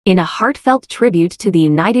In a heartfelt tribute to the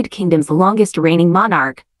United Kingdom's longest-reigning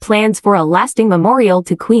monarch, plans for a lasting memorial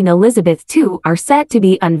to Queen Elizabeth II are set to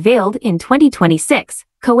be unveiled in 2026,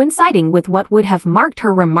 coinciding with what would have marked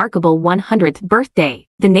her remarkable 100th birthday.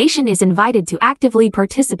 The nation is invited to actively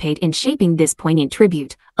participate in shaping this poignant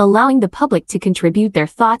tribute, allowing the public to contribute their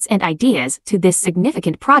thoughts and ideas to this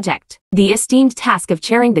significant project. The esteemed task of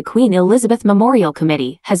chairing the Queen Elizabeth Memorial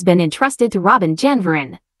Committee has been entrusted to Robin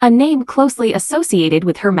Janvrin, a name closely associated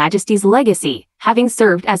with Her Majesty's legacy, having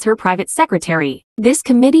served as her private secretary. This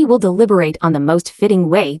committee will deliberate on the most fitting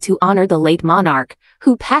way to honor the late monarch,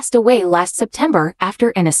 who passed away last September after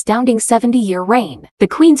an astounding 70-year reign. The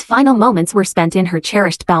Queen's final moments were spent in her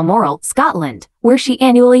cherished Balmoral, Scotland, where she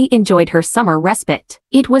annually enjoyed her summer respite.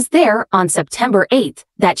 It was there, on September 8th,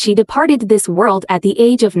 that she departed this world at the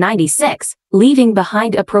age of 96, leaving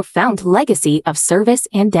behind a profound legacy of service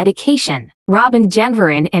and dedication. Robin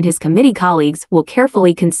Janvrin and his committee colleagues will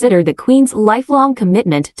carefully consider the Queen's lifelong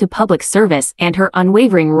commitment to public service and her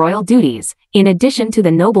unwavering royal duties, in addition to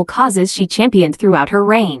the noble causes she championed throughout her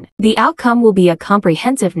reign. The outcome will be a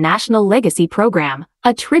comprehensive national legacy program,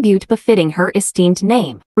 a tribute befitting her esteemed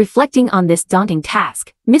name. Reflecting on this daunting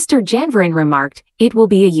task, Mr. Janvrin remarked, "It will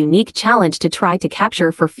be a unique challenge to try to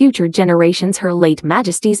capture for future generations her late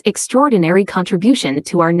Majesty's extraordinary contribution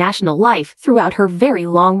to our national life throughout her very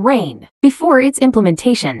long reign." Before its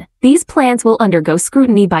implementation, these plans will undergo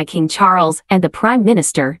scrutiny by King Charles and the Prime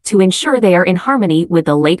Minister to ensure they are in harmony with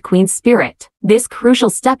the late Queen's spirit. This crucial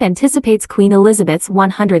step anticipates Queen Elizabeth's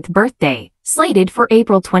 100th birthday, slated for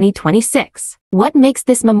April 2026. What makes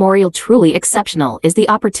this memorial truly exceptional is the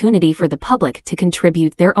opportunity for the public to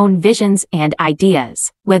contribute their own visions and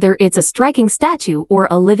ideas. Whether it's a striking statue or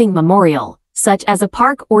a living memorial, such as a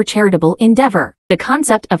park or charitable endeavor, the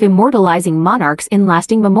concept of immortalizing monarchs in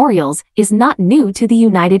lasting memorials is not new to the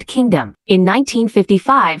United Kingdom. In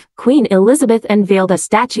 1955, Queen Elizabeth unveiled a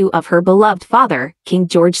statue of her beloved father, King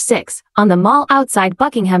George VI, on the Mall outside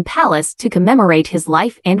Buckingham Palace to commemorate his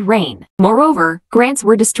life and reign. Moreover, grants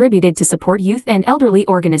were distributed to support youth and elderly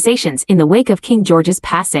organizations in the wake of King George's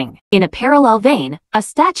passing. In a parallel vein, a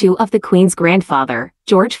statue of the Queen's grandfather,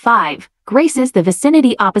 George V, graces the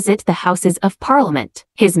vicinity opposite the Houses of Parliament.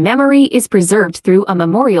 His memory is preserved through a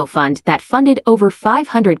memorial fund that funded over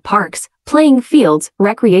 500 parks, playing fields,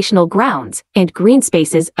 recreational grounds, and green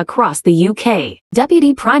spaces across the UK.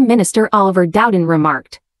 Deputy Prime Minister Oliver Dowden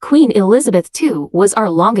remarked, "Queen Elizabeth II was our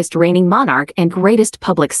longest-reigning monarch and greatest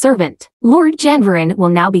public servant." Lord Janvrin will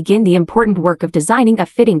now begin the important work of designing a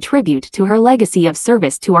fitting tribute to her legacy of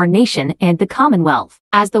service to our nation and the Commonwealth.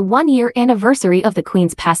 As the one-year anniversary of the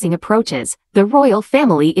Queen's passing approaches, the royal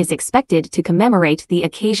family is expected to commemorate the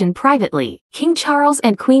occasion privately. King Charles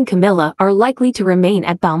and Queen Camilla are likely to remain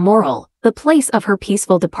at Balmoral, the place of her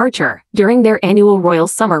peaceful departure, during their annual royal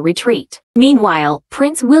summer retreat. Meanwhile,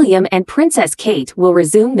 Prince William and Princess Kate will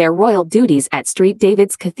resume their royal duties at St.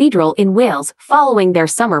 David's Cathedral in Wales following their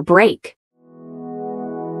summer break.